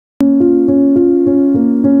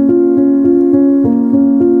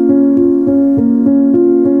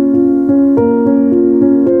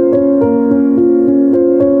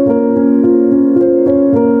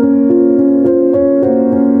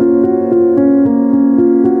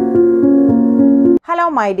Hello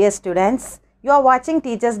my dear students, you are watching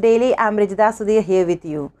Teachers Daily. I am Rijita Sudhir here with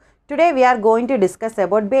you. Today we are going to discuss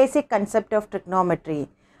about basic concept of trigonometry.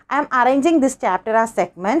 I am arranging this chapter as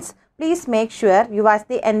segments. Please make sure you watch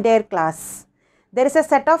the entire class. There is a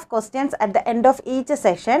set of questions at the end of each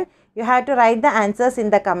session. You have to write the answers in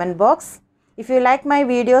the comment box. If you like my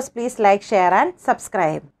videos, please like, share and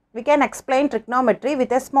subscribe. We can explain trigonometry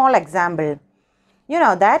with a small example. You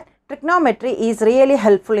know that trigonometry is really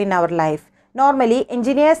helpful in our life. Normally,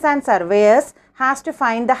 engineers and surveyors has to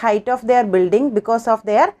find the height of their building because of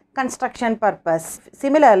their construction purpose.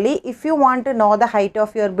 Similarly, if you want to know the height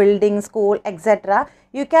of your building, school, etc.,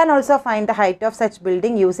 you can also find the height of such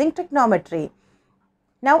building using trigonometry.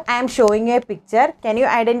 Now, I am showing a picture. Can you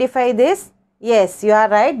identify this? Yes, you are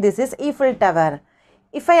right. This is Eiffel Tower.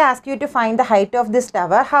 If I ask you to find the height of this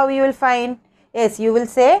tower, how you will find? Yes, you will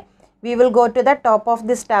say, we will go to the top of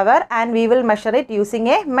this tower and we will measure it using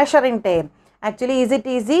a measuring tape. Actually, is it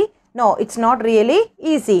easy? No, it's not really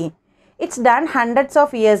easy. It's done hundreds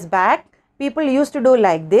of years back. People used to do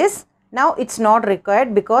like this. Now, it's not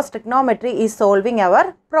required because trigonometry is solving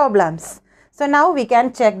our problems. So, now we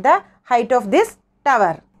can check the height of this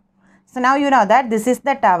tower. So, now you know that this is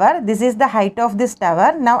the tower. This is the height of this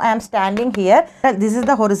tower. Now, I am standing here. This is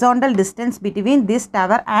the horizontal distance between this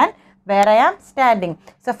tower and where I am standing.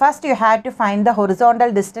 So, first you have to find the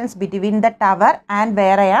horizontal distance between the tower and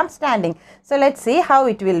where I am standing. So, let's see how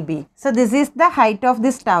it will be. So, this is the height of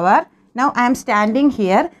this tower. Now, I am standing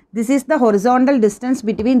here. This is the horizontal distance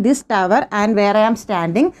between this tower and where I am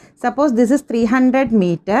standing. Suppose this is 300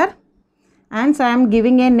 meter. And so, I am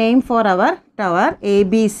giving a name for our tower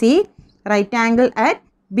ABC, right angle at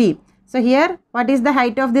B. So, here what is the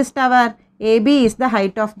height of this tower? AB is the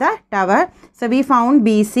height of the tower. So, we found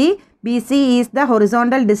BC. BC is the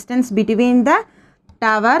horizontal distance between the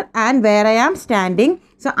tower and where I am standing.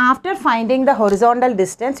 So, after finding the horizontal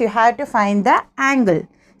distance, you have to find the angle.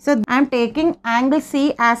 So, I am taking angle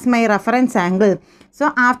C as my reference angle.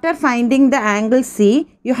 So, after finding the angle C,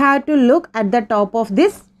 you have to look at the top of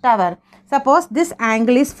this tower. Suppose this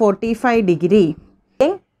angle is 45 degree.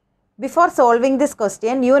 Before solving this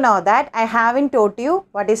question, you know that I haven't taught you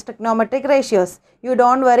what is trigonometric ratios. You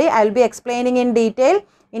don't worry, I will be explaining in detail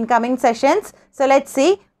in coming sessions. So, let's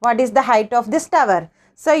see what is the height of this tower.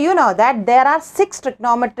 So, you know that there are 6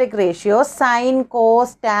 trigonometric ratios: sine,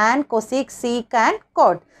 cos, tan, cosec, sec and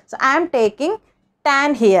cot. So, I am taking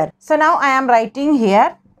tan here. So, now I am writing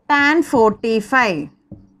here tan 45.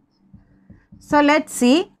 So, let's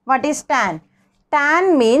see what is tan.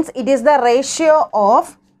 Tan means it is the ratio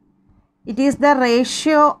of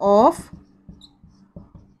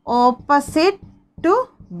opposite to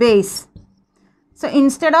base. So,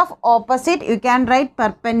 instead of opposite, you can write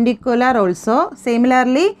perpendicular also.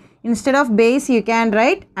 Similarly, instead of base, you can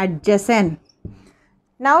write adjacent.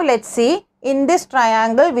 Now, let's see in this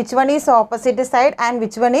triangle which one is opposite side and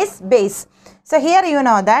which one is base. So, here you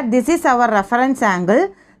know that this is our reference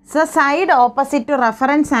angle. So, side opposite to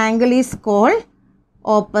reference angle is called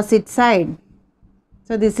opposite side.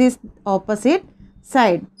 So, this is opposite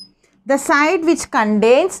side. The side which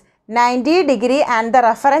contains 90 degree and the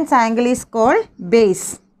reference angle is called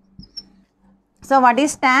base. So, what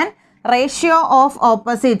is tan? Ratio of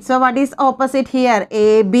opposite. So, what is opposite here?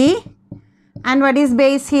 AB. And what is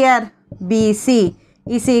base here? BC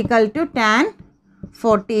is equal to tan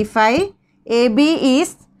 45. AB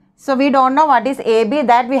is, so we don't know what is AB,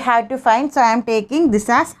 that we have to find. So, I am taking this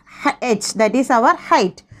as H, that is our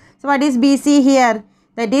height. So, what is BC here?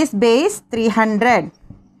 That is base 300.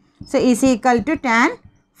 So, is equal to tan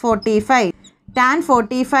 45. Tan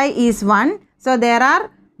 45 is 1. So, there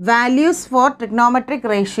are values for trigonometric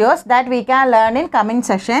ratios that we can learn in coming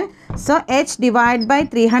session. So, H divided by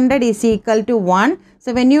 300 is equal to 1.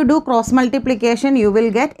 So, when you do cross multiplication, you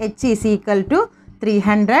will get H is equal to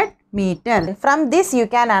 300 meter. From this, you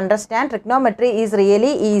can understand trigonometry is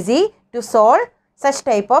really easy to solve such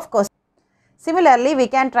type of question. Similarly, we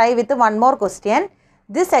can try with one more question.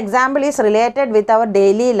 This example is related with our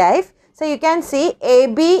daily life. So, you can see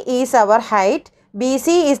AB is our height,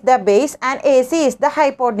 BC is the base and AC is the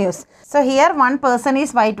hypotenuse. So, here one person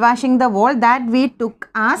is whitewashing the wall that we took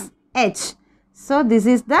as H. So, this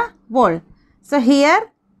is the wall. So,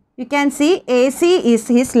 here you can see AC is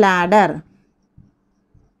his ladder.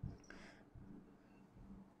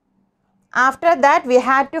 After that, we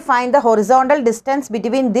had to find the horizontal distance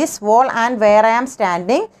between this wall and where I am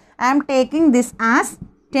standing. I am taking this as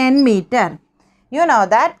 10 meter. You know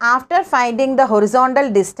that after finding the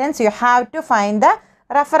horizontal distance, you have to find the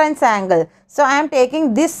reference angle. So, I am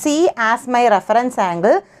taking this C as my reference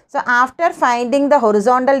angle. So, after finding the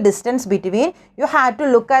horizontal distance between, you have to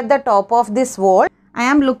look at the top of this wall I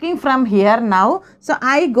am looking from here now. So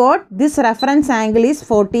I got this reference angle is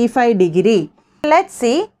 45 degree. Let's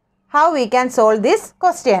see how we can solve this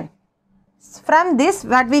question. From this,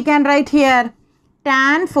 what we can write here?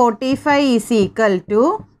 Tan 45 is equal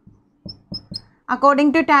to,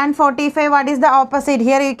 according to tan 45, what is the opposite?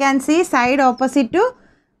 Here you can see side opposite to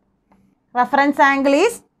reference angle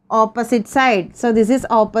is opposite side. So this is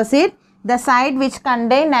opposite. The side which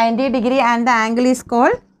contain 90 degree and the angle is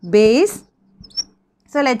called base.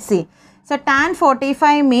 So let's see. So tan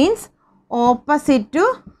 45 means opposite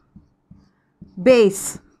to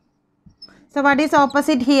base. So what is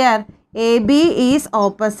opposite here? AB is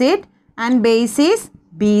opposite and base is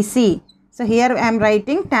BC. So here I am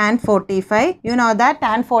writing tan 45. You know that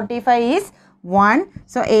tan 45 is 1.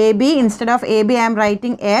 So AB, instead of AB I am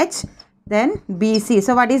writing H. Then BC.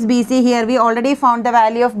 So what is BC here? We already found the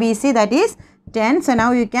value of BC, that is 10. So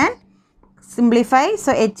now you can simplify.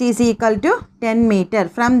 So H is equal to 10 meter.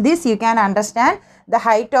 From this you can understand the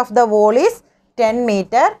height of the wall is 10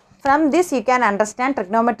 meter. From this you can understand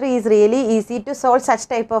trigonometry is really easy to solve such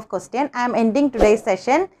type of question. I am ending today's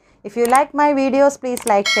session. If you like my videos, please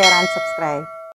like, share and subscribe.